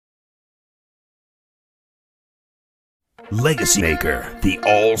Legacy Maker, the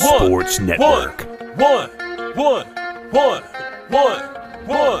All Sports Network.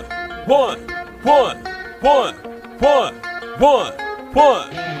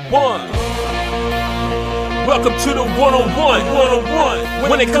 Welcome to the one-on-one.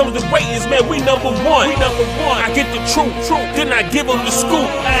 When it comes to ratings, man, we number one. I get the truth, then I give them the scoop.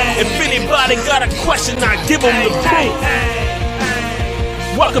 If anybody got a question, I give them the proof.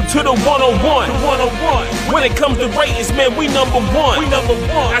 Welcome to the one-on-one. When it comes to ratings, man, we number one.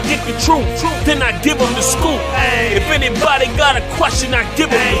 I get the truth, then I give them the scoop. If anybody got a question, I give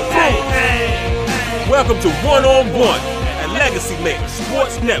them the proof. Welcome to one-on-one at Legacy Maker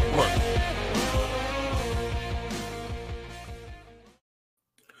Sports Network.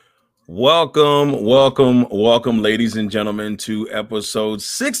 Welcome, ladies and gentlemen, to episode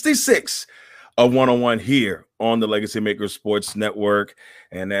 66 of One-on-One here on the Legacy Maker Sports Network.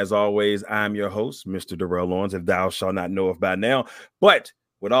 And as always, I'm your host, Mr. Darrell Lawrence, if thou shalt not know if by now. But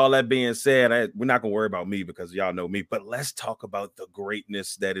with all that being said, we're not going to worry about me because y'all know me. But let's talk about the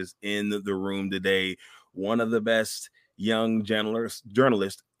greatness that is in the room today. One of the best young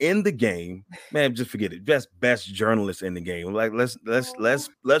journalists in the game, man, just forget it. Best journalist in the game. Like let's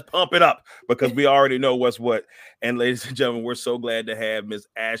pump it up because we already know what's what. And ladies and gentlemen, we're so glad to have Miss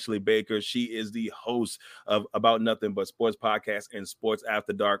Ashley Baker. She is the host of About Nothing But Sports Podcast and Sports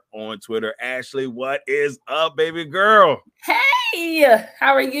After Dark on Twitter. Ashley, what is up, baby girl? Hey,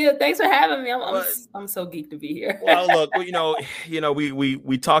 how are you? Thanks for having me. I'm so geeked to be here. Well, look,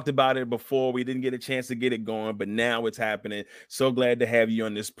 we talked about it before. We didn't get a chance to get it going, but now it's happening. So glad to have you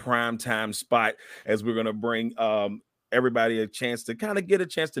on this prime time spot as we're gonna bring everybody a chance to kind of get a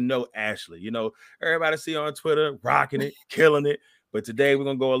chance to know Ashley. You know, everybody see her on Twitter, rocking it, killing it. But today we're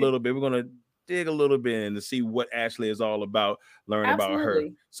gonna go a little bit. We're gonna dig a little bit in to see what Ashley is all about, learn about her.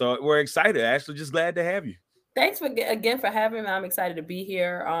 So we're excited, Ashley. Just glad to have you. Thanks again for having me. I'm excited to be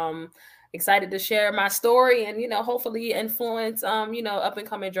here. Excited to share my story and, hopefully influence, up and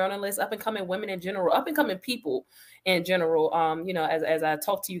coming journalists, up and coming women in general, up and coming people in general, as I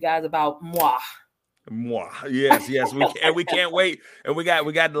talk to you guys about moi. Yes, we can't wait. And we got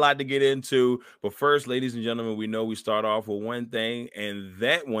a lot to get into. But first, ladies and gentlemen, we know we start off with one thing, and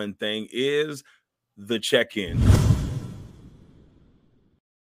that one thing is the check-in.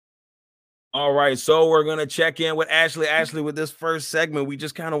 All right, so we're going to check in with Ashley. Ashley, with this first segment, we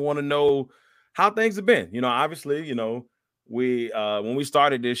just kind of want to know how things have been. Obviously, we when we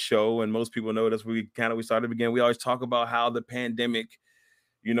started this show, and most people know this, we started again. We always talk about how the pandemic,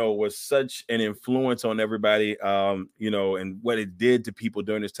 was such an influence on everybody, and what it did to people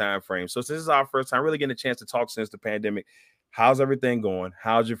during this time frame. So this is our first time really getting a chance to talk since the pandemic. How's everything going?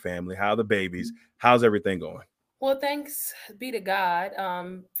 How's your family? How are the babies? How's everything going? Well, thanks be to God.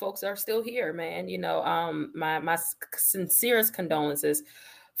 Folks are still here, man. My sincerest condolences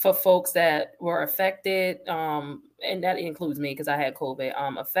for folks that were affected. And that includes me because I had COVID.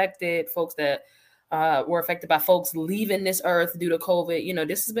 Affected folks that were affected by folks leaving this earth due to COVID.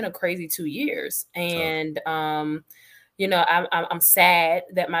 This has been a crazy 2 years. And, I'm sad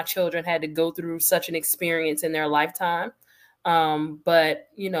that my children had to go through such an experience in their lifetime. But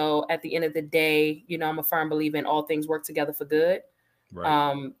at the end of the day, I'm a firm believer in all things work together for good.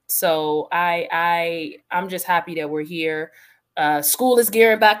 Right. So I'm just happy that we're here. School is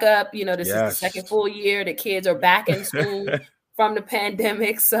gearing back up. This is the second full year that kids are back in school from the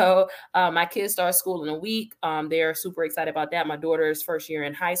pandemic. So my kids start school in a week. They're super excited about that. My daughter's first year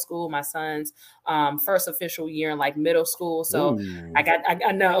in high school. My son's first official year in middle school. So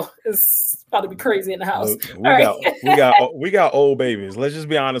I know it's about to be crazy in the house. We got old babies. Let's just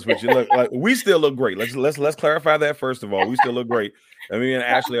be honest with you. Look, we still look great. Let's clarify that first of all. We still look great. I mean, and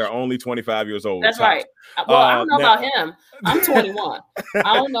Ashley are only 25 years old. That's right. Well, I don't know about him. I'm 21.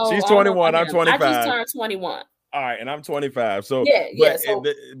 I don't know. She's 21. I'm 25. I just turned 21. All right, and I'm 25. So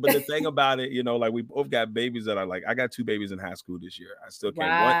but the thing about it, we both got babies that are I got two babies in high school this year. I still can't.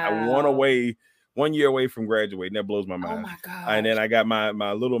 Wow. 1 year away from graduating. That blows my mind. Oh my God. And then I got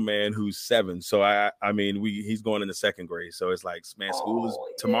my little man who's 7. So he's going into second grade. So it's school is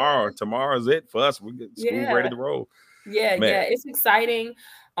tomorrow. Yeah. Tomorrow's it for us. We get school ready to roll. Yeah, it's exciting.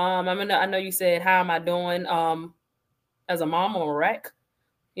 I know you said, how am I doing? As a mom, I'm a wreck.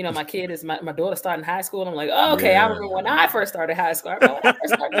 My kid is my daughter starting high school. And I'm like, oh, okay. Yeah. I remember when I first started high school. I remember when I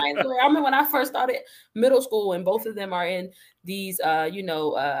first started ninth grade. I remember when I first started middle school, and both of them are in these,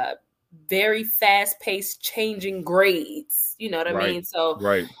 very fast-paced changing grades. You know what I mean? So,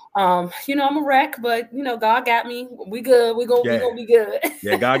 I'm a wreck, but God got me. We good. We gonna be good.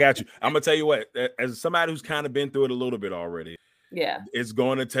 Yeah, God got you. I'm gonna tell you what. As somebody who's kind of been through it a little bit already, yeah, it's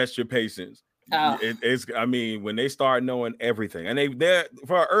going to test your patience. It's, I mean, when they start knowing everything, and they're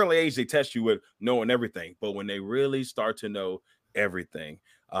for an early age, they test you with knowing everything. But when they really start to know everything,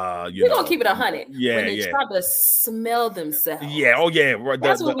 we're gonna keep it 100. Yeah, when they try to smell themselves. Yeah, oh yeah, right.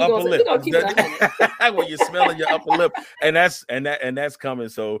 That's what we're gonna lip. We're gonna keep it 100. When you're smelling your upper lip, and that's coming.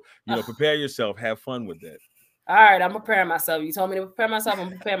 So prepare yourself. Have fun with that. All right, I'm preparing myself. You told me to prepare myself. I'm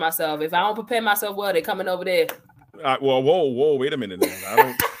preparing myself. If I don't prepare myself well, they're coming over there. Well, whoa, wait a minute.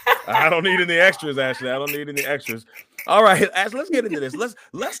 I don't need any extras, Ashley. I don't need any extras. All right, Ashley, let's get into this.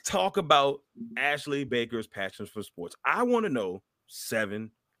 Let's talk about Ashley Baker's passions for sports. I want to know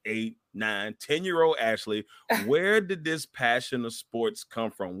 7, 8, 9, 10-year-old Ashley, where did this passion of sports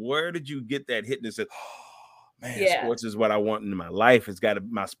come from? Where did you get that hit and said, oh, man, sports is what I want in my life.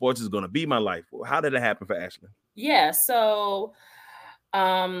 My sports is going to be my life. How did it happen for Ashley? Yeah, so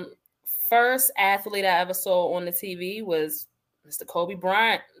first athlete I ever saw on the TV was Mr. Kobe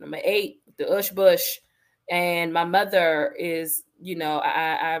Bryant, number 8, the Ush Bush. And my mother is,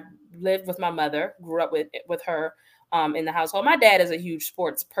 I lived with my mother, grew up with her in the household. My dad is a huge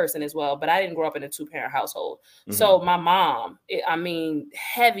sports person as well, but I didn't grow up in a 2-parent household. Mm-hmm. So my mom,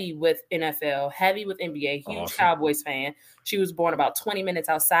 heavy with NFL, heavy with NBA, huge awesome. Cowboys fan. She was born about 20 minutes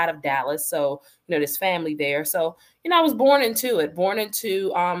outside of Dallas. So, this family there. So, I was born into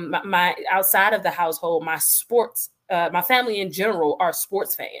my outside of the household, my sports, my family in general are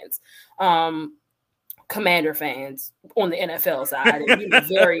sports fans. Commander fans on the NFL side, and,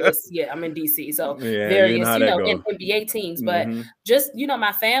 various, I'm in DC, so various, NBA teams, but just,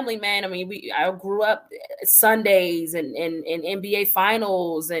 my family, man, I grew up Sundays and NBA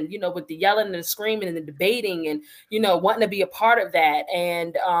finals and, with the yelling and the screaming and the debating and, wanting to be a part of that.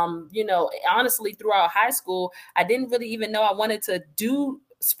 And, honestly, throughout high school, I didn't really even know I wanted to do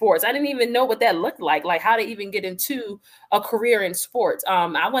sports. I didn't even know what that looked like how to even get into a career in sports.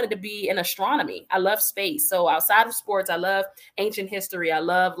 I wanted to be in astronomy. I love space. So outside of sports, I love ancient history. I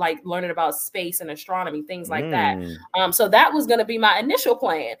love learning about space and astronomy, things like that. So that was going to be my initial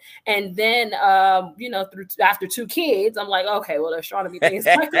plan. And then, after 2 kids, I'm like, okay, well, the astronomy thing is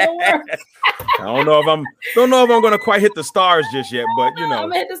not going to work. I don't know if I'm going to quite hit the stars just yet, but I'm going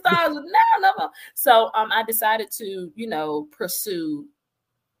to hit the stars. No. So I decided to, pursue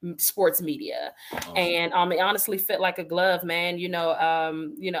sports media. Awesome. And it honestly fit like a glove, man.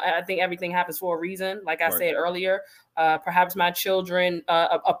 I think everything happens for a reason. Like I said earlier, perhaps my children,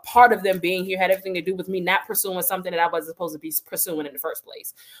 a part of them being here had everything to do with me not pursuing something that I wasn't supposed to be pursuing in the first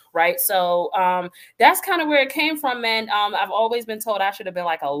place. Right. So that's kind of where it came from, man. I've always been told I should have been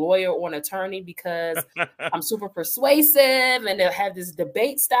like a lawyer or an attorney because I'm super persuasive and they'll have this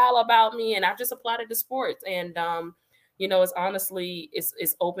debate style about me. And I've just applied it to sports. And it's honestly,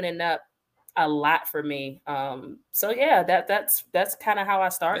 it's opening up a lot for me. So yeah, that's kind of how I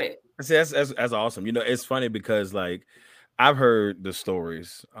started. See, that's awesome. It's funny because I've heard the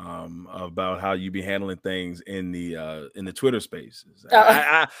stories about how you be handling things in the Twitter spaces.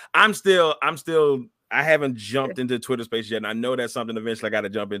 I'm still I haven't jumped into Twitter space yet, and I know that's something eventually I got to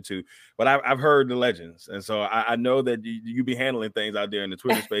jump into. But I've heard the legends, and so I know that you be handling things out there in the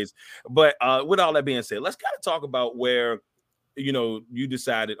Twitter space. But with all that being said, let's kind of talk about where you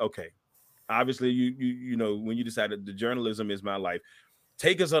decided. Okay, obviously you when you decided the journalism is my life.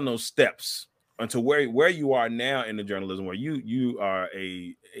 Take us on those steps until where you are now in the journalism, where you are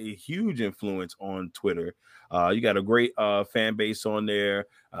a huge influence on Twitter. You got a great fan base on there,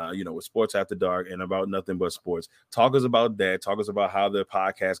 with Sports After Dark and About Nothing But Sports. Talk us about that. Talk us about how the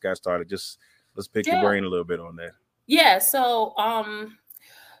podcast got started. Just let's pick your brain a little bit on that. Yeah. So,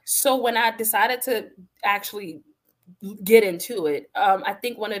 so when I decided to actually get into it, I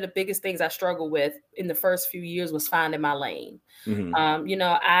think one of the biggest things I struggled with in the first few years was finding my lane. Mm-hmm.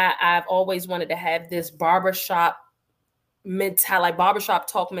 I've always wanted to have this barbershop mentality, barbershop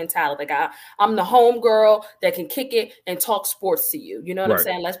talk mentality. I'm the home girl that can kick it and talk sports to you. You know what I'm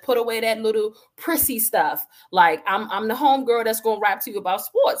saying? Let's put away that little prissy stuff. I'm the home girl that's going to rap to you about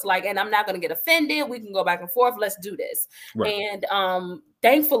sports. And I'm not going to get offended. We can go back and forth. Let's do this. Right. And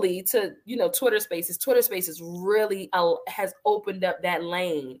thankfully to, Twitter Spaces really has opened up that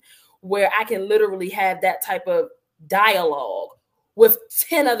lane where I can literally have that type of dialogue with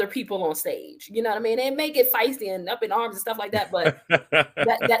 10 other people on stage. You know what I mean? They may get feisty and up in arms and stuff like that, but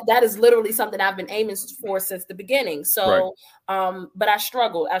that is literally something I've been aiming for since the beginning. So, but I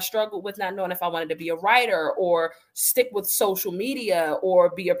struggled with not knowing if I wanted to be a writer or stick with social media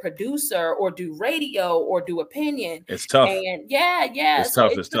or be a producer or do radio or do opinion. It's tough. And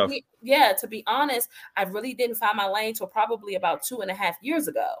it's tough. To be honest, I really didn't find my lane till probably about 2.5 years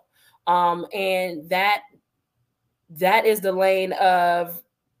ago. And that is the lane of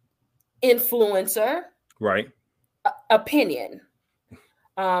influencer, right, opinion.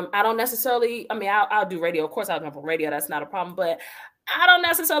 I don't necessarily, I mean, I'll do radio. Of course, I'll jump on radio. That's not a problem. But I don't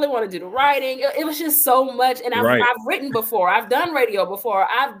necessarily want to do the writing. It was just so much. And I've written before. I've done radio before.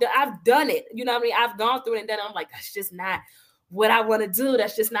 I've done it. You know what I mean? I've gone through it, and then I'm like, that's just not what I want to do.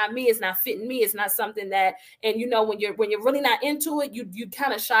 That's just not me. It's not fitting me. It's not something that, and you know, when you're really not into it, you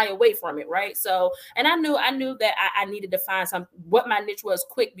kind of shy away from it, right? So, and I knew that I needed to find what my niche was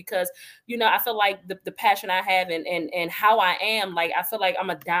quick, because, you know, I feel like the passion I have and how I am, like, I feel like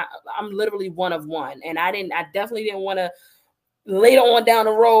I'm literally one of one, and I definitely didn't want to later on down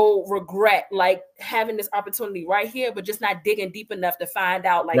the road regret like having this opportunity right here, but just not digging deep enough to find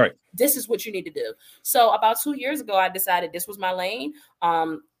out like this is what you need to do. So about 2 years ago, I decided this was my lane.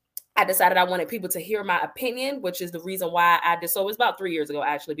 I decided I wanted people to hear my opinion, which is the reason why I did. So it was about 3 years ago,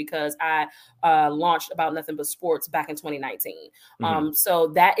 actually, because I launched About Nothing But Sports back in 2019. So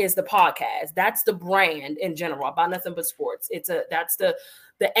that is the podcast. That's the brand in general, About Nothing But Sports. That's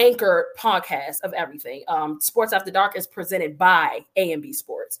the anchor podcast of everything. Sports After Dark is presented by A&B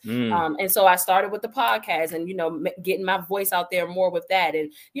Sports. And so I started with the podcast and, you know, getting my voice out there more with that.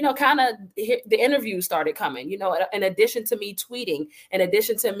 And, you know, kind of the interviews started coming, you know, in addition to me tweeting, in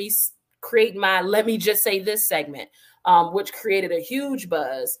addition to me creating my Let Me Just Say This segment, which created a huge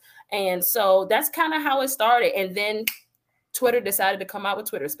buzz. And so that's kind of how it started. And then Twitter decided to come out with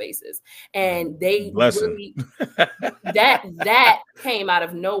Twitter Spaces, and they really, that came out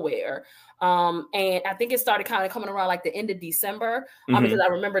of nowhere. And I think it started kind of coming around like the end of December, because I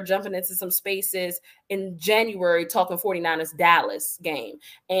remember jumping into some spaces in January talking 49ers Dallas game.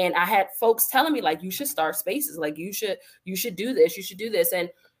 And I had folks telling me like, you should start spaces. Like you should do this. You should do this. And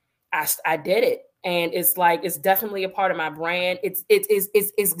I did it. And it's like, it's definitely a part of my brand. It's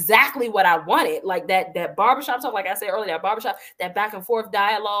exactly what I wanted. Like that barbershop talk, like I said earlier, that barbershop, that back and forth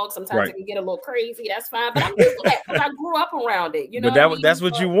dialogue. Sometimes it can get a little crazy. That's fine. But I'm used to that because I grew up around it. You know, but that's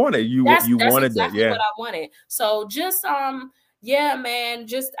what you wanted. You wanted exactly that. Yeah. What I wanted. So just yeah, man.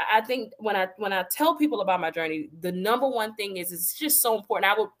 Just I think when I tell people about my journey, the number one thing is it's just so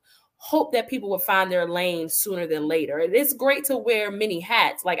important. I would hope that people would find their lane sooner than later. It's great to wear many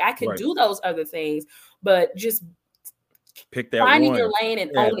hats. Like I can do those other things, but just pick that finding one. your lane and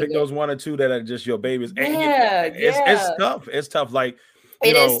owning pick those one or two that are just your babies. It's tough. It's tough. Like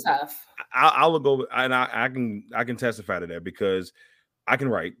it is tough. I'll go and I can testify to that because I can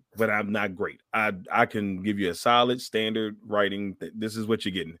write, but I'm not great. I can give you a solid standard writing. This is what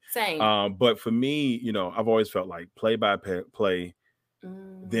you're getting. Same. But for me, you know, I've always felt like play by play.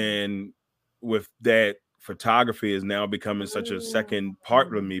 Then with that, photography is now becoming such a second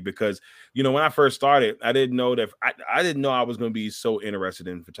part of me because, you know, when I first started, I didn't know that I didn't know I was going to be so interested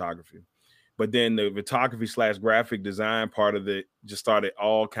in photography. But then the photography / graphic design part of it just started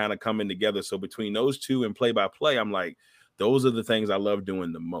all kind of coming together. So between those two and play by play, I'm like, those are the things I love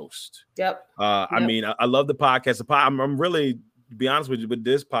doing the most. I mean, I love the podcast. I'm really, to be honest with you, with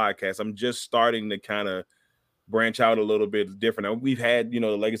this podcast, I'm just starting to kind of branch out a little bit different. We've had, you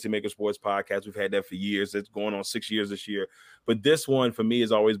know, the Legacy Maker Sports podcast. We've had that for years. It's going on 6 years this year. But this one for me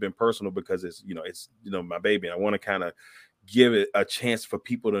has always been personal because it's my baby. And I want to kind of give it a chance for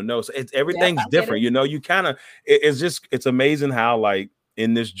people to know. So everything's different. You know, you kind of, it's amazing how like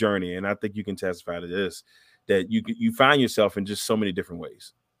in this journey, and I think you can testify to this, that you find yourself in just so many different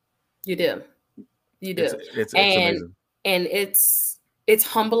ways. You do. It's amazing. And it's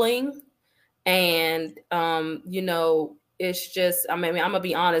humbling. And you know, it's just, I mean, I'm gonna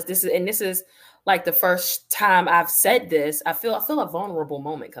be honest. This is like the first time I've said this. I feel a vulnerable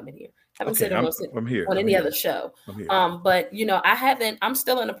moment coming here. I haven't said it on any other show. But you know, I'm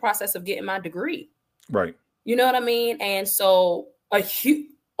still in the process of getting my degree. Right. You know what I mean? And so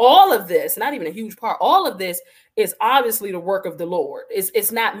all of this, not even a huge part, all of this is obviously the work of the Lord.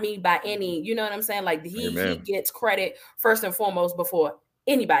 It's not me by any, you know what I'm saying? Like he gets credit first and foremost before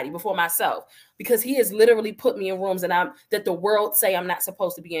anybody, before myself, because he has literally put me in rooms that the world say I'm not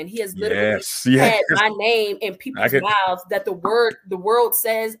supposed to be in. He has literally had my name in people's mouths that the world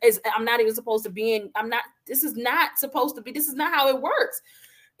says I'm not even supposed to be in. This is not supposed to be. This is not how it works.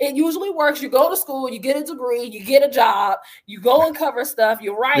 It usually works. You go to school, you get a degree, you get a job, you go and cover stuff,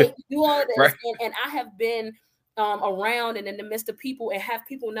 you write, you do all of this. Right. And I have been around and in the midst of people and have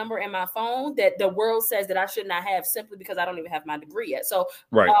people number in my phone that the world says that I should not have simply because I don't even have my degree yet. So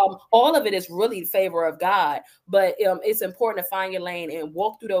all of it is really favor of God, but it's important to find your lane and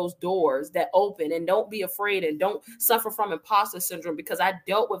walk through those doors that open, and don't be afraid and don't suffer from imposter syndrome, because I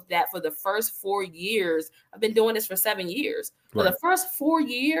dealt with that for the first 4 years. I've been doing this for 7 years. For the first 4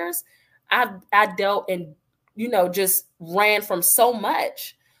 years, I dealt and, you know, just ran from so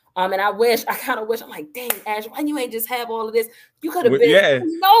much. And I kind of wish, I'm like, dang, Ash, why you ain't just have all of this? You could have been,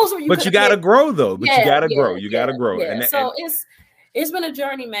 who knows where you But you got to grow, though. But you got to grow. You got to grow. Yeah. So it's been a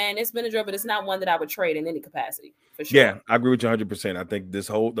journey, man. It's been a journey, but it's not one that I would trade in any capacity, for sure. Yeah, I agree with you 100%. I think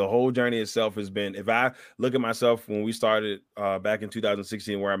the whole journey itself has been, if I look at myself when we started back in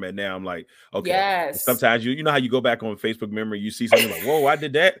 2016, where I'm at now, I'm like, okay. Yes. Sometimes you know how you go back on Facebook memory, you see something like, whoa, I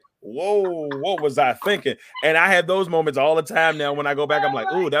did that. Whoa, what was I thinking? And I have those moments all the time now. When I go back, I'm like,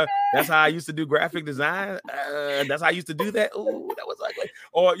 oh, that's how I used to do graphic design. That's how I used to do that. Oh, that was ugly.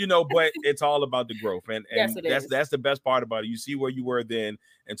 Or, but it's all about the growth. And yes, that's the best part about it. You see where you were then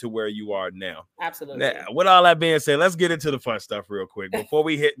and to where you are now. Absolutely. Now, with all that being said, let's get into the fun stuff real quick. Before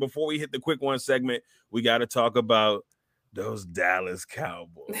we hit the quick one segment, we got to talk about those Dallas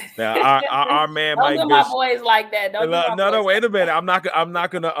Cowboys. Now, our man Mike Bish, my boys like that. No, wait a minute. I'm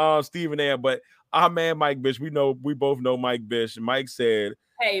not gonna Stephen A. But our man Mike Bish, we both know Mike Bish. Mike said,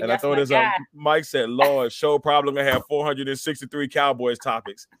 hey, and I thought this up. Mike said, Lord, show problem to have 463 Cowboys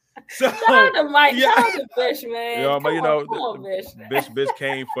topics. So, shout out to Mike, shout out to Bish, man. Bish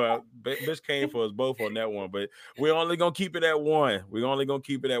came for us both on that one, but we're only gonna keep it at one. We're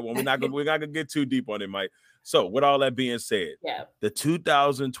not gonna get too deep on it, Mike. So, with all that being said, the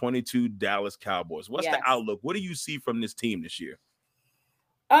 2022 Dallas Cowboys, what's the outlook? What do you see from this team this year?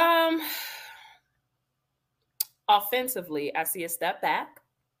 Offensively, I see a step back.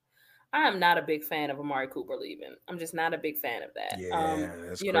 I am not a big fan of Amari Cooper leaving. I'm just not a big fan of that. Yeah,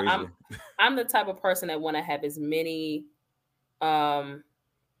 that's crazy. I'm the type of person that want to have as many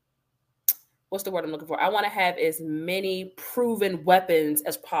what's the word I'm looking for? I want to have as many proven weapons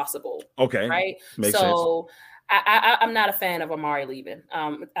as possible. Okay. Right? Makes sense. I'm not a fan of Amari leaving.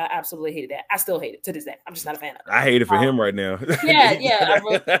 I absolutely hated that. I still hate it to this day. I'm just not a fan of it. I hate it for him right now. I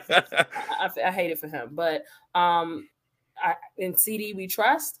hate it for him. But in CD, we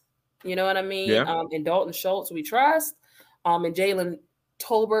trust. You know what I mean? Yeah. In Dalton Schultz, we trust. In Jalen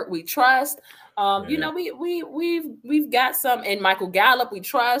Tolbert, we trust. You know, we've got some. In Michael Gallup, we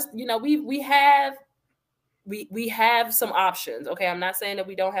trust. You know, we have some options. Okay, I'm not saying that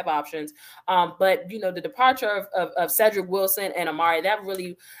we don't have options. But you know, the departure of Cedric Wilson and Amari, that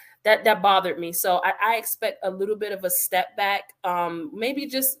really that bothered me. So I expect a little bit of a step back. Maybe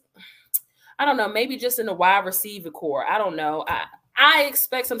just in the wide receiver core. I don't know. I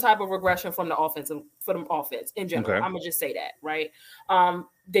expect some type of regression from the offense in general. Okay. I'm gonna just say that, right?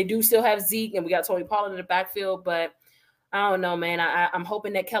 They do still have Zeke, and we got Tony Pollard in the backfield, but I don't know, man. I'm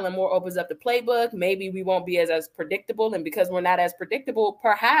hoping that Kellen Moore opens up the playbook. Maybe we won't be as predictable, and because we're not as predictable,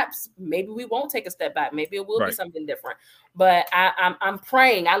 perhaps maybe we won't take a step back. Maybe it will be something different. But I'm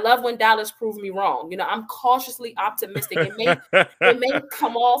praying. I love when Dallas proves me wrong. You know, I'm cautiously optimistic. It may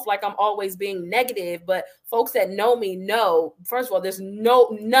come off like I'm always being negative, but folks that know me know. First of all, there's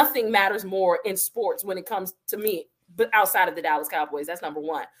nothing matters more in sports when it comes to me, but outside of the Dallas Cowboys. That's number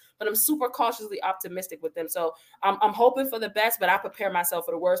one. But I'm super cautiously optimistic with them. So I'm hoping for the best, but I prepare myself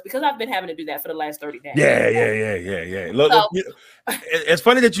for the worst because I've been having to do that for the last 30 days. Yeah. Look, it's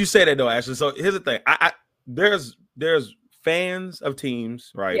funny that you say that though, Ashley. So here's the thing. There's fans of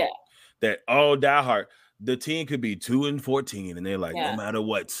teams, right? Yeah. That all die hard. The team could be 2-14, and they're like, no matter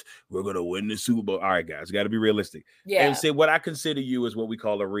what, we're gonna win the Super Bowl. All right, guys, got to be realistic. Yeah. And say what I consider you is what we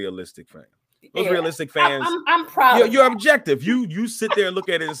call a realistic fan. Those realistic fans, I'm proud. You're objective. You sit there and look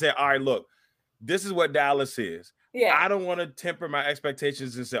at it and say, all right, look, this is what Dallas is. Yeah. I don't want to temper my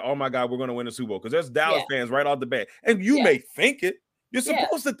expectations and say, oh my God, we're going to win the Super Bowl, because there's Dallas fans right off the bat, and you may think it. You're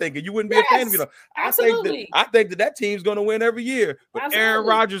supposed to think it. You wouldn't be a fan of it. Absolutely. I think that team's going to win every year, but absolutely. Aaron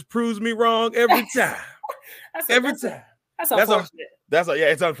Rodgers proves me wrong every time. Every time. That's unfortunate.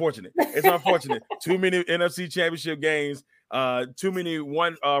 It's unfortunate. It's unfortunate. Too many NFC Championship games. Too many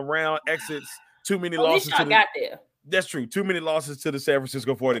round exits, too many losses. Got there. That's true. Too many losses to the San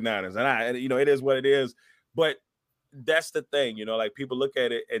Francisco 49ers. And it is what it is. But that's the thing, like people look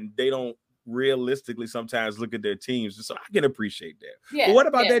at it and they don't realistically sometimes look at their teams. So I can appreciate that. Yeah. But what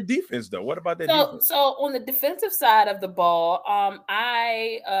about that defense though? What about that defense? So on the defensive side of the ball,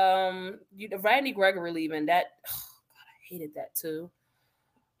 Randy Gregory leaving, that God, I hated that too.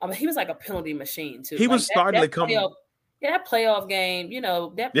 He was like a penalty machine too. He was starting to come. That playoff game,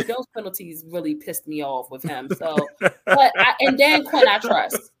 those penalties really pissed me off with him. So, and Dan Quinn, I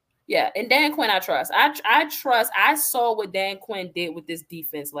trust. Yeah, and Dan Quinn, I trust. I trust. I saw what Dan Quinn did with this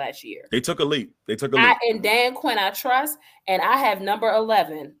defense last year. They took a leap. And Dan Quinn, I trust. And I have number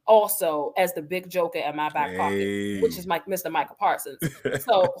 11 also as the big joker in my back pocket, which is Mr. Michael Parsons.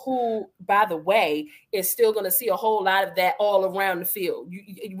 So, who, by the way, is still going to see a whole lot of that all around the field.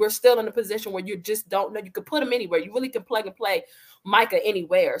 We're still in a position where you just don't know. You could put him anywhere. You really can plug and play Micah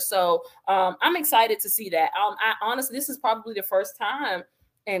anywhere. So I'm excited to see that. I honestly, this is probably the first time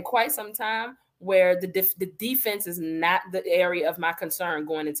in quite some time where the defense is not the area of my concern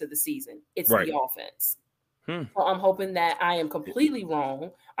going into the season. It's the offense. So I'm hoping that I am completely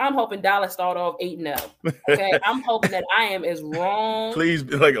wrong. I'm hoping Dallas start off 8-0. Okay, I'm hoping that I am as wrong. Please,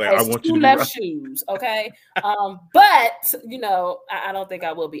 like I want you to left shoes. Okay, but you know, I don't think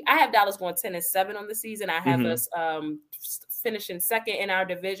I will be. I have Dallas going 10-7 on the season. I have us finishing second in our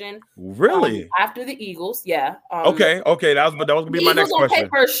division. Really? After the Eagles, yeah. Okay. That was gonna be my next question. The Eagles on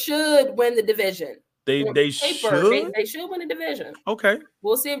paper should win the division. They should. They should win the division. Okay.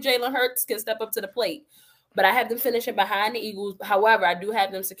 We'll see if Jalen Hurts can step up to the plate. But I have them finishing behind the Eagles. However, I do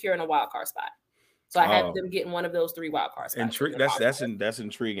have them securing a wild card spot. So I have them getting one of those 3 wild card spots. That's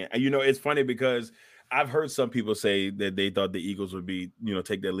intriguing. And you know, it's funny because I've heard some people say that they thought the Eagles would be, you know,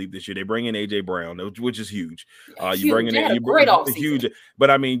 take that leap this year. They bring in AJ Brown, which is huge. You bring in great huge,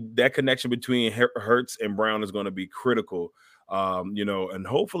 but I mean that connection between Hurts and Brown is going to be critical. You know, and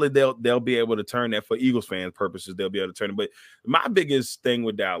hopefully they'll be able to turn that for Eagles fan purposes. They'll be able to turn it. But my biggest thing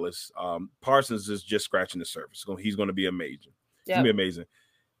with Dallas, Parsons is just scratching the surface. He's going to be amazing. It's going to be amazing.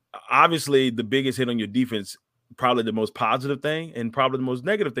 Obviously, the biggest hit on your defense, probably the most positive thing, and probably the most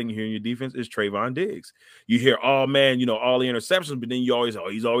negative thing you hear in your defense is Trayvon Diggs. You hear, oh man, you know, all the interceptions, but then you always,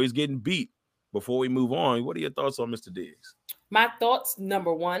 he's always getting beat. Before we move on, what are your thoughts on Mr. Diggs? My thoughts,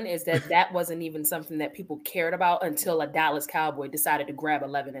 number one, is that wasn't even something that people cared about until a Dallas Cowboy decided to grab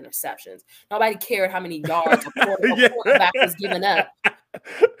 11 interceptions. Nobody cared how many yards a quarterback was giving up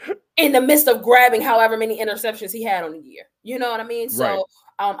in the midst of grabbing however many interceptions he had on the year. You know what I mean? So,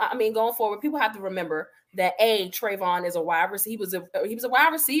 I mean, going forward, people have to remember that Trayvon is a wide receiver. He was a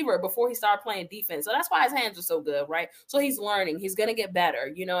wide receiver before he started playing defense. So that's why his hands are so good, right? So he's learning. He's gonna get better.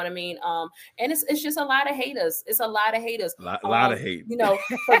 You know what I mean? And it's just a lot of haters. It's a lot of haters. A lot of hate. You know,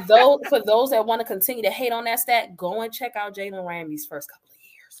 for those that want to continue to hate on that stat, go and check out Jalen Ramsey's first couple of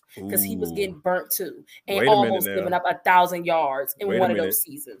years because he was getting burnt too and almost giving up 1,000 yards in one of those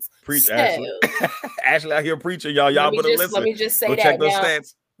seasons. Preach, Ashley. Ashley out here preaching, y'all. Y'all better listen. Let me just say check those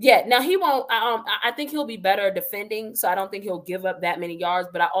stats. Yeah, now he won't. I think he'll be better defending, so I don't think he'll give up that many yards.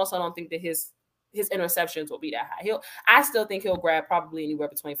 But I also don't think that his interceptions will be that high. I still think he'll grab probably anywhere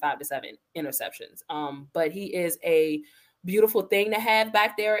between 5 to 7 interceptions. But he is a beautiful thing to have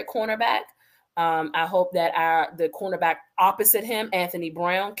back there at cornerback. I hope that the cornerback opposite him, Anthony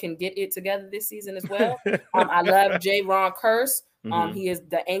Brown, can get it together this season as well. I love J-Ron Curse. He is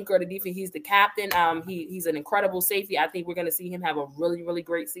the anchor of the defense. He's the captain. He's an incredible safety. I think we're going to see him have a really, really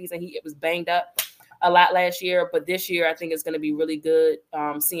great season. He was banged up a lot last year, but this year I think it's going to be really good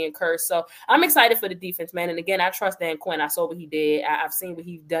seeing Curse. So I'm excited for the defense, man. And again, I trust Dan Quinn. I saw what he did. I've seen what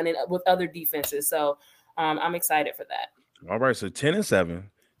he's done with other defenses. So I'm excited for that. All right. So 10-7.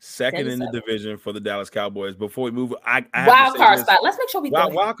 Second in the division for the Dallas Cowboys. Before we move, I wild card spot. Let's make sure we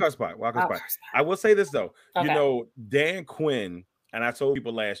wild card spot. I will say this though. Okay. You know, Dan Quinn, and I told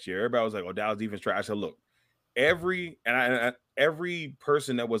people last year, everybody was like, "Oh, Dallas defense trash." I said, "Look, every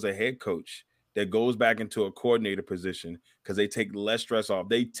person that was a head coach that goes back into a coordinator position because they take less stress off,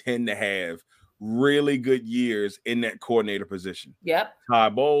 they tend to have really good years in that coordinator position." Yep.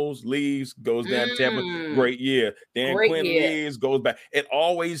 Todd Bowles leaves, goes down to Tampa. Great year. Dan Quinn leaves, goes back. It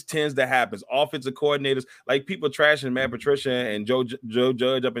always tends to happen. Offensive coordinators, like people trashing Matt Patricia and Joe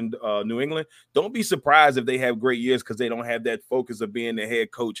Judge up in New England. Don't be surprised if they have great years because they don't have that focus of being the head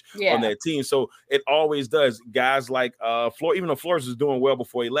coach on that team. So it always does. Guys like even though Flores was doing well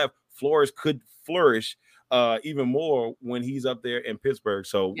before he left, Flores could flourish even more when he's up there in Pittsburgh.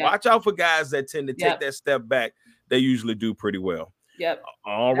 So watch out for guys that tend to take that step back. They usually do pretty well. Yep.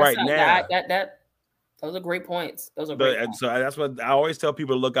 All right, now those are great points. Those are great points. So that's what I always tell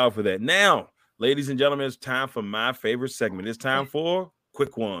people to look out for that. Now, ladies and gentlemen, it's time for my favorite segment. It's time for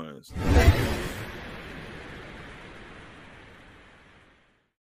Quick Ones.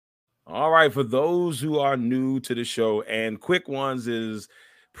 All right, for those who are new to the show, and Quick Ones is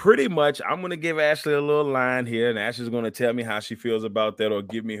pretty much, I'm going to give Ashley a little line here, and Ashley's going to tell me how she feels about that or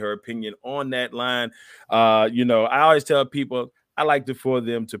give me her opinion on that line. You know, I always tell people I like for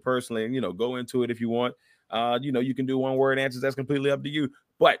them to personally, you know, go into it if you want. You know, you can do one-word answers. That's completely up to you.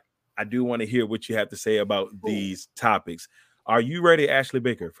 But I do want to hear what you have to say about these topics. Are you ready, Ashley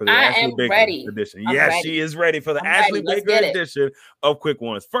Baker, for the Ashley Baker edition? Yes, she is ready for the Ashley Baker edition of Quick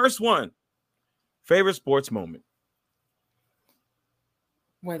Ones. First one, favorite sports moment.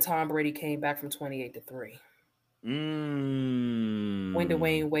 When Tom Brady came back from 28-3. When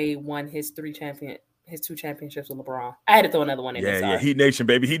Dwayne Wade won his 2 championships with LeBron. I had to throw another one in. Yeah, Heat Nation,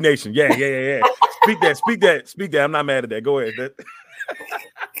 baby. Heat Nation. Yeah. Speak that. I'm not mad at that. Go ahead.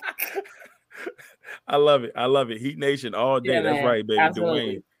 I love it. Heat Nation all day. Yeah, That's man. right, baby. Absolutely.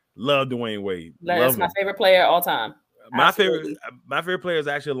 Dwayne. Love Dwayne Wade. That's my favorite player all time. My favorite player is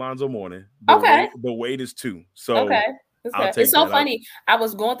actually Alonzo Mourning. Okay. But Wade is 2. So okay. It's so funny. I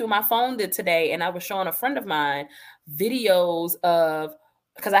was going through my phone today and I was showing a friend of mine videos of,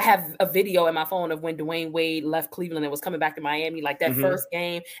 because I have a video in my phone of when Dwayne Wade left Cleveland and was coming back to Miami, like that first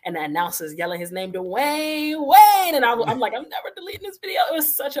game, and the announcers yelling his name, Dwayne Wade, and I'm like, I'm never deleting this video. It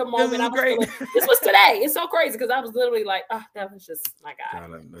was such a moment. This was today. It's so crazy because I was literally like, oh, that was just my guy.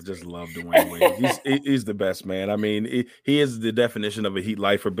 God, I just love Dwayne Wade. He's the best, man. I mean, he is the definition of a Heat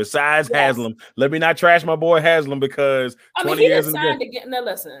lifer. Besides Haslam, let me not trash my boy Haslam because 20 years in the game. Now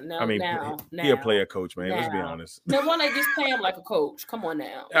listen, he a player coach, man. Let's be honest. No one just pay him like a coach. Come on now.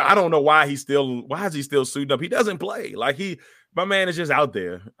 I don't know why is he still suited up? He doesn't play. Like my man is just out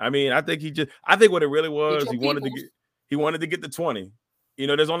there. I mean, I think what it really was, he wanted to get the 20. You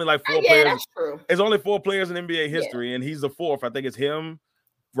know, there's only like 4 players. That's true. There's only 4 players in NBA history, and he's the 4th. I think it's him,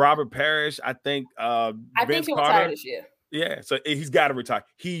 Robert Parrish. I think Vince he'll Carter. retire this year. Yeah, so he's got to retire.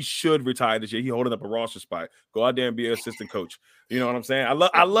 He should retire this year. He's holding up a roster spot. Go out there and be an assistant coach. You know what I'm saying?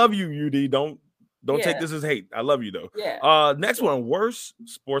 I love you, UD. Don't take this as hate. I love you though. Yeah. Next one, worst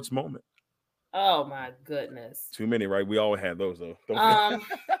sports moment. Oh my goodness. Too many, right? We all had those though.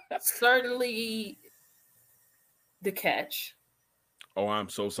 Certainly the catch. Oh, I'm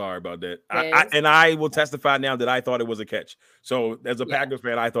so sorry about that. I will testify now that I thought it was a catch. So as a Packers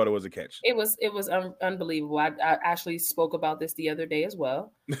fan, I thought it was a catch. It was unbelievable. I actually spoke about this the other day as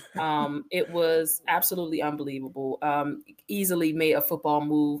well. It was absolutely unbelievable. Easily made a football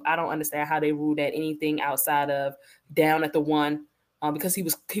move. I don't understand how they ruled at anything outside of down at the 1. Because he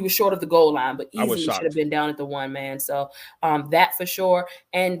was short of the goal line, but easily should have been down at the 1, man. So that for sure.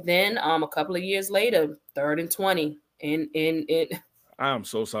 And then a couple of years later, 3rd and 20 in I'm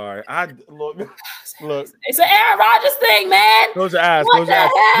so sorry. Look. It's an Aaron Rodgers thing, man. Close your eyes. Close your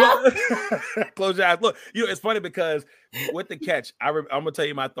eyes. Close your eyes. Look, it's funny because with the catch, I'm gonna tell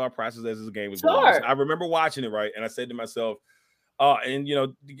you my thought process as this game was going on. I remember watching it, right, and I said to myself, and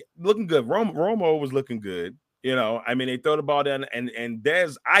looking good. Romo was looking good. I mean, they throw the ball down, and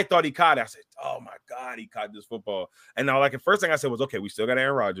Dez, I thought he caught it. I said, oh my God, he caught this football. And now, like, the first thing I said was, okay, we still got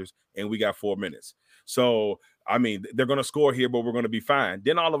Aaron Rodgers, and we got 4 minutes. So, I mean, they're going to score here, but we're going to be fine.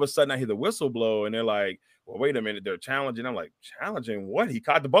 Then all of a sudden, I hear the whistle blow, and they're like, well, wait a minute, they're challenging. I'm like, challenging what? He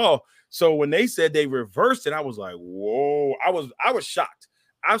caught the ball. So when they said they reversed it, I was like, whoa. I was shocked.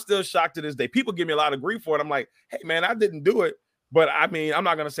 I'm still shocked to this day. People give me a lot of grief for it. I'm like, hey, man, I didn't do it. But, I mean, I'm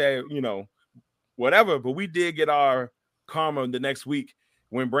not going to say, whatever, but we did get our karma the next week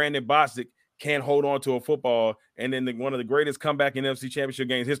when Brandon Bostic can't hold on to a football, and then one of the greatest comeback in NFC Championship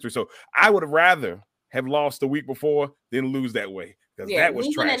games history. So I would rather have lost the week before than lose that way, because that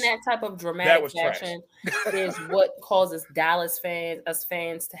was trash. In that type of dramatic fashion is what causes us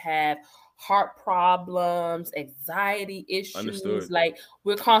fans to have heart problems, anxiety issues. Understood. Like,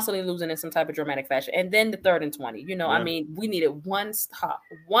 we're constantly losing in some type of dramatic fashion. And then the 3rd and 20, I mean, we needed one stop,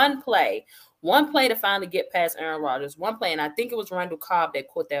 one play to finally get past Aaron Rodgers, one play. And I think it was Randall Cobb that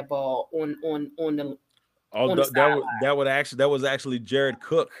caught that ball on the that was actually Jared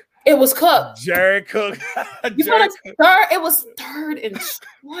Cook. It was Cook. Jared Cook. It was 3rd and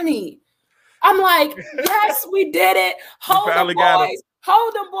 20. I'm like, yes, we did it. Hold them, boys.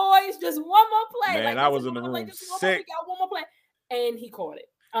 Hold them, boys. Just one more play. Man, I was in the room sick. We got one more play. And he caught it.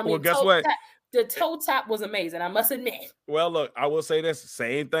 I mean, well, guess what? The toe tap was amazing, I must admit. Well, look, I will say this.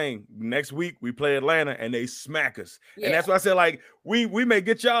 Same thing. Next week, we play Atlanta, and they smack us. Yeah. And that's why I said, like, we may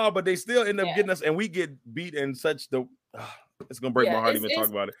get y'all, but they still end up getting us, and we get beat in such the it's gonna break my heart even talk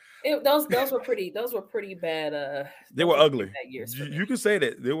about it. Those were pretty bad. They were ugly. You can say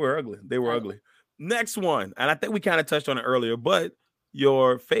that. They were ugly. They were ugly. Next one, and I think we kind of touched on it earlier, but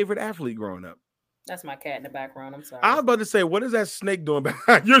your favorite athlete growing up. That's my cat in the background. I'm sorry. I was about to say, what is that snake doing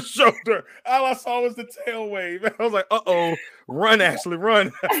behind your shoulder? All I saw was the tail wave. I was like, uh-oh, run, Ashley,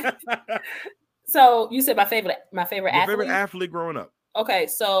 run. So you said my favorite athlete? Favorite athlete growing up. Okay,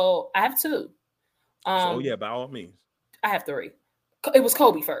 so I have 2. By all means. I have 3. It was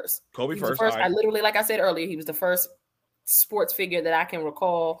Kobe first. Kobe first. I literally, like I said earlier, he was the first sports figure that I can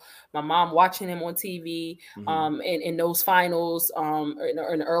recall. My mom watching him on TV in those finals in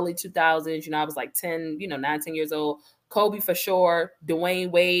the early 2000s. I was like 10, 19 years old. Kobe for sure. Dwayne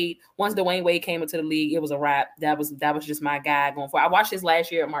Wade. Once Dwayne Wade came into the league, it was a wrap. That was just my guy going forward. I watched his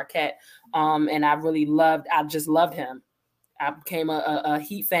last year at Marquette, and I just loved him. I became a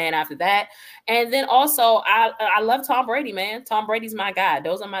Heat fan after that. And then also I love Tom Brady, man. Tom Brady's my guy.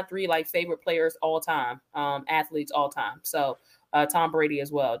 Those are my 3 like favorite players all time, athletes all time. So Tom Brady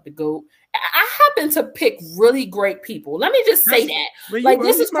as well, the GOAT. I happen to pick really great people. Let me just say that. Like,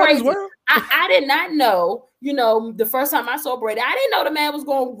 this is crazy. Well. I did not know, the first time I saw Brady, I didn't know the man was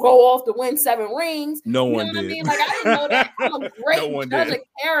going to go off to win 7 rings. No one did. I mean? Like, I didn't know that. I'm a great judge of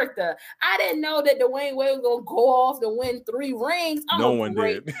character. I didn't know that Dwayne Wade was going to go off to win 3 rings. I'm a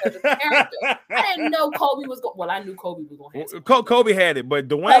great judge of character. I didn't know Kobe was going. Well, I knew Kobe was going to have Kobe had it, but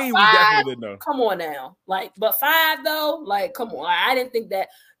Dwayne, we definitely didn't know. Come on now. Like, but 5 though, like, come on. I didn't think that.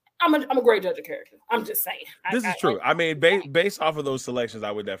 I'm a great judge of character. I'm just saying. This is true. I mean, based off of those selections, I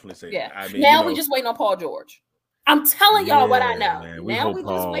would definitely say that. I mean, now we just waiting on Paul George. I'm telling y'all what I know. Man, now we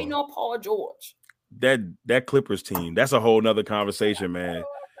just waiting on Paul George. That Clippers team, that's a whole nother conversation, man.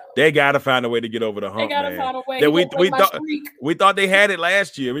 They got to find a way to get over the hump, They got to find a way. We thought they had it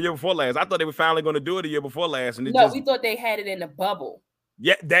last year, the year before last. I thought they were finally going to do it the year before last. And we thought they had it in the bubble.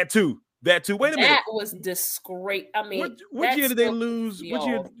 Yeah, that too. Wait a minute. That was disgrace. I mean, what year did they lose?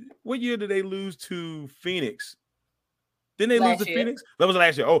 What year did they lose to Phoenix? Didn't they lose to Phoenix? That was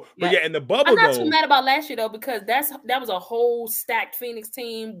last year. Oh, but in the bubble, I'm not too mad about last year though, because that was a whole stacked Phoenix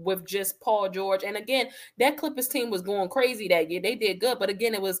team with just Paul George. And again, that Clippers team was going crazy that year. They did good, but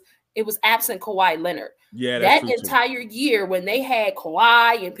again, it was absent Kawhi Leonard. Yeah, that entire year when they had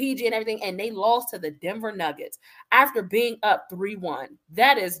Kawhi and PG and everything, and they lost to the Denver Nuggets after being up 3-1.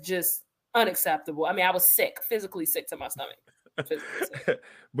 That is just unacceptable. I mean, I was physically sick to my stomach.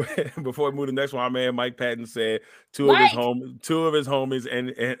 But before we move to the next one, our man Mike Patton said two of his homies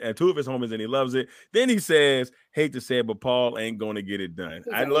and he loves it. Then he says, hate to say it, but Paul ain't gonna get it done.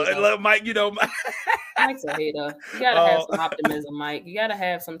 I love Mike, Mike's a hater. You gotta have some optimism, Mike. You gotta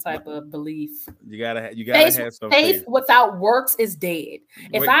have some type of belief. You gotta have some faith without works is dead.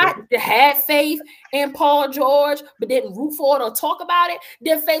 If I had faith in Paul George but didn't root for it or talk about it,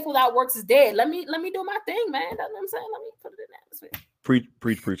 then faith without works is dead. Let me do my thing, man. That's what I'm saying. Let me put it in the atmosphere. Preach.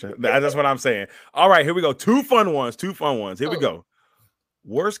 That's what I'm saying. All right, here we go. Two fun ones. Here we go.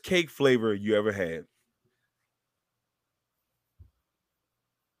 Worst cake flavor you ever had?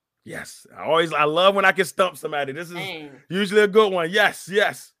 Yes. I love when I can stump somebody. This is usually a good one. Yes.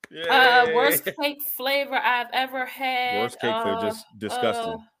 Worst cake flavor I've ever had. Worst cake flavor, just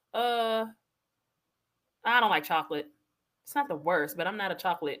disgusting. I don't like chocolate. It's not the worst, but I'm not a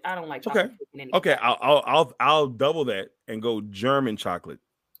chocolate. I don't like chocolate. Okay. I'll double that and go German chocolate.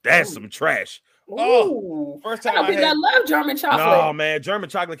 That's some trash. Ooh. Oh, first time I love German chocolate. No, man, German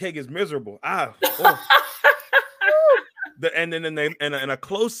chocolate cake is miserable. And then in a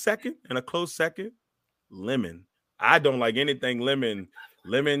close second, lemon. I don't like anything lemon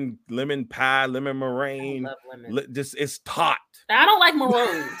pie, lemon meringue. Just it's tart. I don't like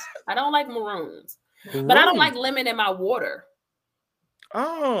maroons. But I don't like lemon in my water.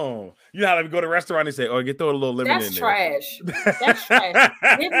 Oh, you know how to go to a restaurant and say, "Oh, you throw a little lemon in there." That's trash.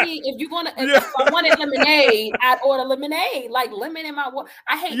 If I wanted lemonade, I'd order lemonade. Like lemon in my water.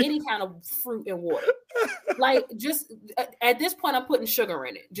 I hate any kind of fruit in water. Like, just at this point, I'm putting sugar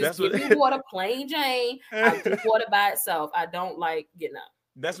in it. Just give me water, plain Jane. I drink water by itself. I don't like getting up.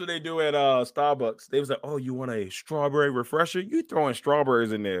 That's what they do at Starbucks. They was like, "Oh, you want a strawberry refresher? You throwing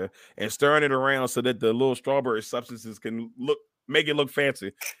strawberries in there and stirring it around so that the little strawberry substances can make it look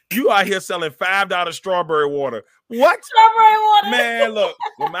fancy. You out here selling $5 strawberry water. What? Strawberry water? Man, look,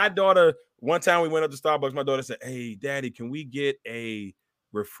 when my daughter, one time we went up to Starbucks, my daughter said, "Hey, Daddy, can we get a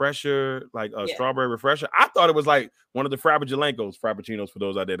refresher, like a strawberry refresher?" I thought it was like one of the Frappuccinos for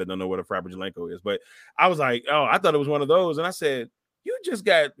those out there that don't know what a Frappuccino is. But I was like, oh, I thought it was one of those. And I said, "You just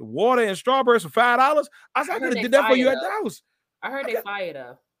got water and strawberries for $5?" I was like, I could have did that for you at the house. I heard they fire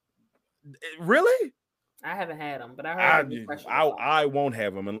though. Really? I haven't had them, but I heard I won't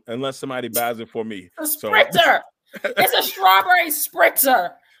have them unless somebody buys it for me. A spritzer. It's a strawberry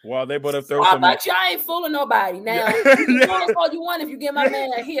spritzer. Well, they better throw some. But y'all ain't fooling nobody. Now, you know all you want if you get my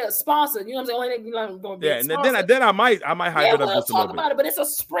man here a sponsor. You know what I'm saying? Gonna be and then I might hype it up just a little bit. About it, but it's a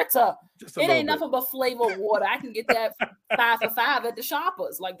spritzer. It ain't nothing but flavored water. I can get that 5 for $5 at the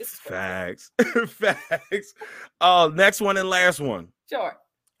Shoppers. Like, this is facts. Facts. Next one and last one. Sure.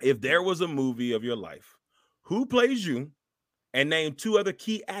 If there was a movie of your life, who plays you, and name 2 other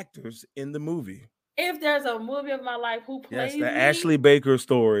key actors in the movie? If there's a movie of my life, who plays the Ashley Baker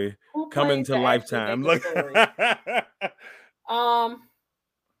story coming to Lifetime. Look. I'm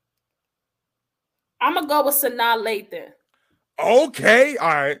gonna go with Sanaa Lathan. Okay, all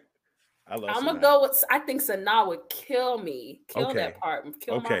right. I'm gonna go with. I think Sanaa would kill me, that part,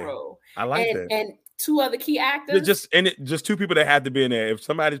 kill my role. I like that. And two other key actors. Just two people that had to be in there. If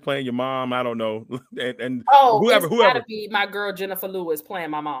somebody's playing your mom, I don't know, and whoever, it's gotta be my girl Jennifer Lewis playing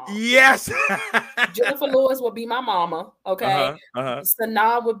my mom. Yes, Jennifer Lewis would be my mama. Okay,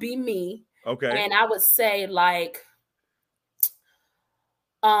 Sanaa would be me. Okay, and I would say like,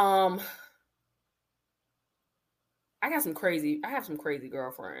 I have some crazy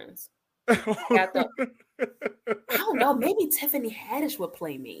girlfriends. I don't know. Maybe Tiffany Haddish would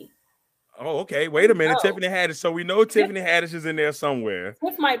play me. Oh, okay. Wait a minute. Tiffany Haddish. So we know Tiffany Haddish is in there somewhere.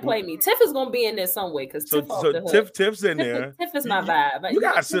 Tiff might play me. Tiff is gonna be in there somewhere because Tiff's in there. Tiff is my vibe. You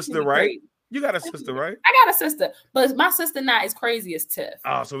got a sister, right? You got a sister, right? I got a sister, but my sister not as crazy as Tiff.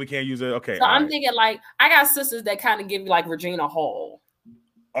 Oh, so we can't use it. Okay. So I'm thinking like I got sisters that kind of give you like Regina Hall.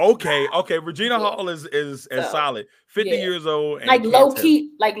 Okay. Regina Hall is solid. 50 years old, and like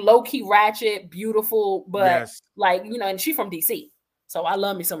low key ratchet, beautiful, but like and she's from DC, so I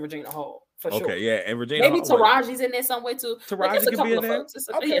love me some Regina Hall for sure. Okay, yeah, and Regina. Maybe Taraji's in there somewhere too. Taraji could be in there. It's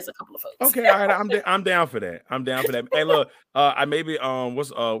a couple of folks. Okay, all right, I'm down for that. Hey, look, I maybe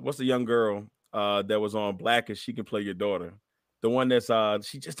what's the young girl that was on Blackish? She can play your daughter. The one that's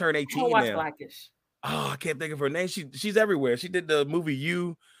she just turned 18 I don't watch now. Blackish. Oh, I can't think of her name. She's everywhere. She did the movie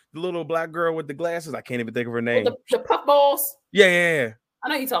You, the little black girl with the glasses. I can't even think of her name. The puffballs. Yeah. I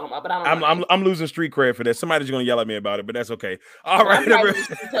know you're talking about, but I don't know. I'm losing street cred for that. Somebody's gonna yell at me about it, but that's okay. All right.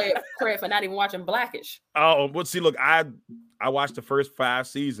 Cred for not even watching Blackish. Oh, well, see, look, I watched the first 5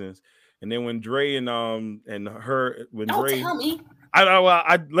 seasons, and then when Dre and her when don't Dre, tell me.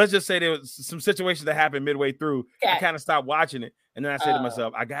 I let's just say there was some situations that happened midway through. Okay. I kind of stopped watching it, and then I said to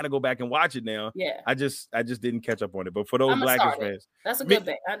myself, I got to go back and watch it now. Yeah. I just didn't catch up on it. But for those Blackish fans, that's a good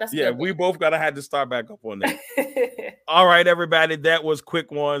bet. We both had to start back up on that. All right, everybody, that was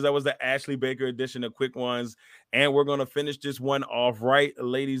Quick Ones. That was the Ashley Baker edition of Quick Ones, and we're gonna finish this one off right,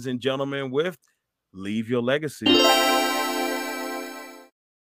 ladies and gentlemen, with Leave Your Legacy.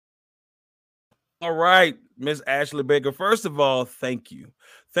 All right, Miss Ashley Baker. First of all, thank you.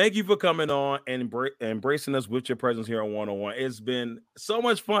 Thank you for coming on and embracing us with your presence here on 101. It's been so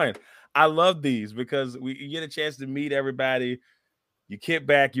much fun. I love these because you get a chance to meet everybody. You kick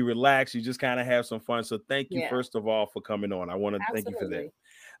back, you relax, you just kind of have some fun. So thank you, first of all, for coming on. I want to thank you for that.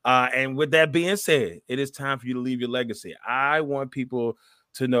 And with that being said, it is time for you to leave your legacy. I want people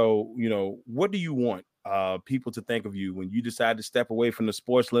to know, what do you want people to think of you when you decide to step away from the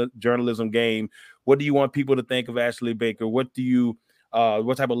sports journalism game? What do you want people to think of Ashley Baker? What type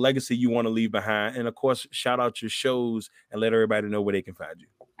of legacy you want to leave behind? And of course, shout out your shows and let everybody know where they can find you.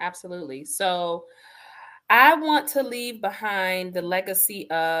 Absolutely. So I want to leave behind the legacy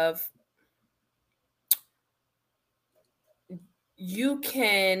of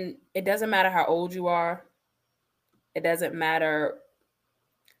it doesn't matter how old you are. It doesn't matter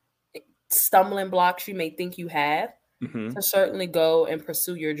stumbling blocks you may think you have, to certainly go and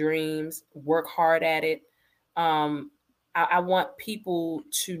pursue your dreams, work hard at it. I want people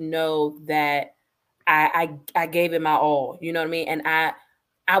to know that I gave it my all, you know what I mean? And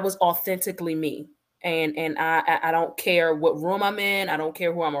I was authentically me. And I don't care what room I'm in. I don't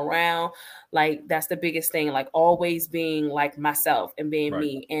care who I'm around. Like, that's the biggest thing. Like, always being like myself and being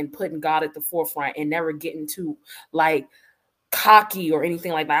me and putting God at the forefront and never getting too like cocky or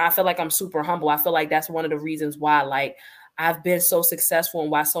anything like that. I feel like I'm super humble. I feel like that's one of the reasons why like I've been so successful and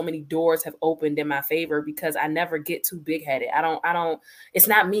why so many doors have opened in my favor, because I never get too big headed. I don't, it's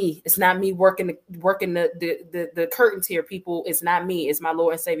not me. It's not me working the curtains here, people. It's not me. It's my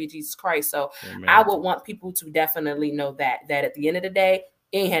Lord and Savior, Jesus Christ. So Amen. I would want people to definitely know that at the end of the day,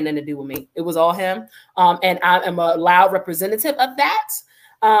 it ain't had nothing to do with me. It was all him. And I am a loud representative of that.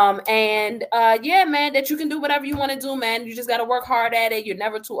 Yeah, man, that you can do whatever you want to do, man. You just got to work hard at it. You're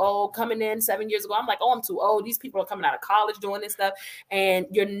never too old. Coming in 7 years ago, I'm like, oh, I'm too old. These people are coming out of college doing this stuff, and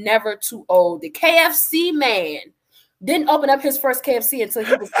you're never too old. The KFC man didn't open up his first KFC until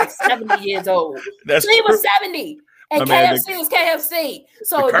he was like 70 years old. That's so he was 70. And KFC is KFC.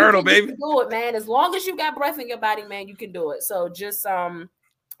 So you can do it, man. As long as you got breath in your body, man, you can do it. So just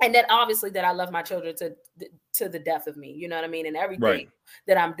and then obviously that I love my children to the death of me, you know what I mean? And everything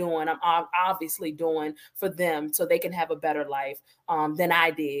that I'm doing, I'm obviously doing for them so they can have a better life than I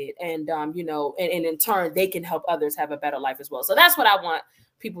did. And, and in turn, they can help others have a better life as well. So that's what I want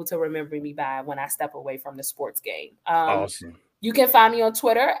people to remember me by when I step away from the sports game. Awesome. You can find me on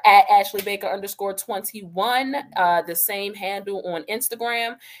Twitter at Ashley Baker _21, the same handle on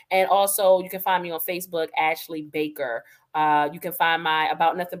Instagram. And also you can find me on Facebook, Ashley Baker. You can find my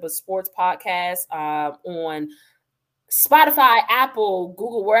About Nothing But Sports podcast on Spotify, Apple,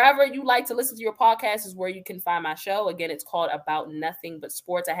 Google, wherever you like to listen to your podcast is where you can find my show. Again, it's called About Nothing But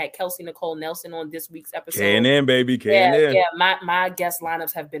Sports. I had Kelsey Nicole Nelson on this week's episode. K&N, baby, K&N. Yeah, my guest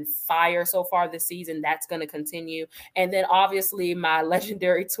lineups have been fire so far this season. That's going to continue. And then obviously my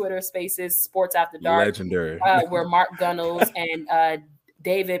legendary Twitter spaces, Sports After Dark. Legendary. Where Mark Gunnels and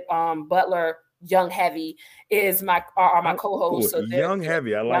David Butler, Young Heavy, is my co-hosts. So Young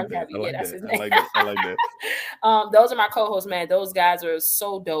Heavy, I like that. I like that. Those are my co-hosts, man. Those guys are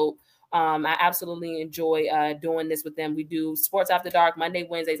so dope. I absolutely enjoy doing this with them. We do Sports After Dark Monday,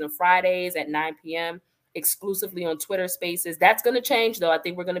 Wednesdays, and Fridays at 9 p.m. exclusively on Twitter Spaces. That's going to change, though. I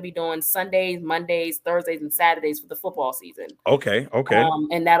think we're going to be doing Sundays, Mondays, Thursdays, and Saturdays for the football season. Okay.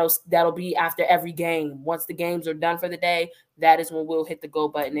 And that'll be after every game. Once the games are done for the day, that is when we'll hit the go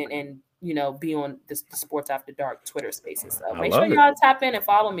button and be on the Sports After Dark Twitter Spaces. So make sure y'all tap in and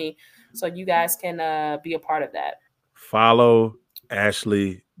follow me so you guys can be a part of that. Follow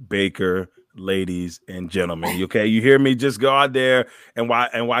Ashley Baker, ladies and gentlemen. Okay, you hear me? Just go out there and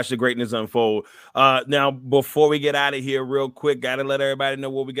watch the greatness unfold. Now, before we get out of here, real quick, gotta let everybody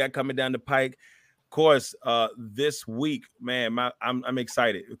know what we got coming down the pike. Of course, this week, man, I'm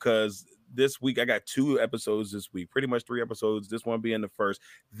excited because this week I got 2 episodes this week, pretty much 3 episodes. This one being the first.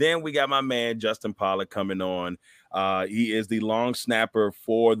 Then we got my man Justin Pollard coming on. He is the long snapper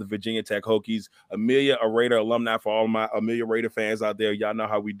for the Virginia Tech Hokies, Amelia Raider alumni. For all my Amelia Raider fans out there, y'all know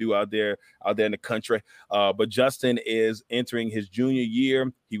how we do out there in the country. But Justin is entering his junior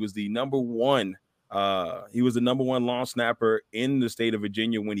year. He was the number one long snapper in the state of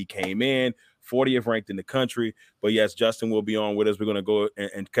Virginia when he came in, 40th ranked in the country. But yes, Justin will be on with us. We're going to go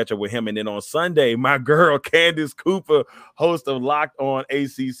and catch up with him. And then on Sunday, my girl Candace Cooper, host of Locked On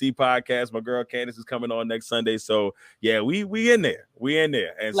ACC podcast. My girl Candace is coming on next Sunday. So yeah, we in there.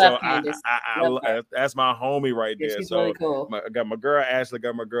 And love so I that's my homie right there. She's so really cool. I got my girl Ashley,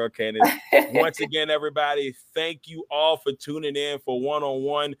 got my girl Candace. Once again, everybody, thank you all for tuning in for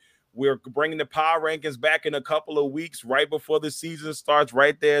One-on-One. We're bringing the power rankings back in a couple of weeks, right before the season starts,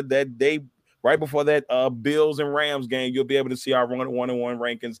 right there that day, right before that Bills and Rams game. You'll be able to see our one-on-one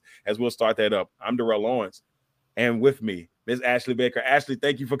rankings as we'll start that up. I'm Darrell Lawrence, and with me, Ms. Ashley Baker. Ashley,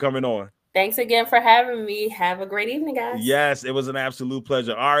 thank you for coming on. Thanks again for having me. Have a great evening, guys. Yes, it was an absolute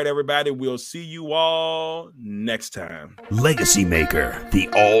pleasure. All right, everybody, we'll see you all next time. Legacy Maker, the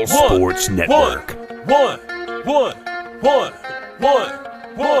All Sports Network. One.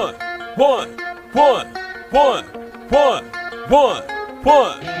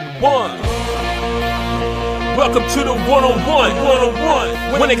 Welcome to the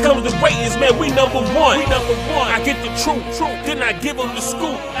one-on-one. When it comes to ratings, man, we number one. I get the truth, then I give them the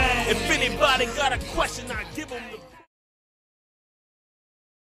scoop. If anybody got a question, I give them the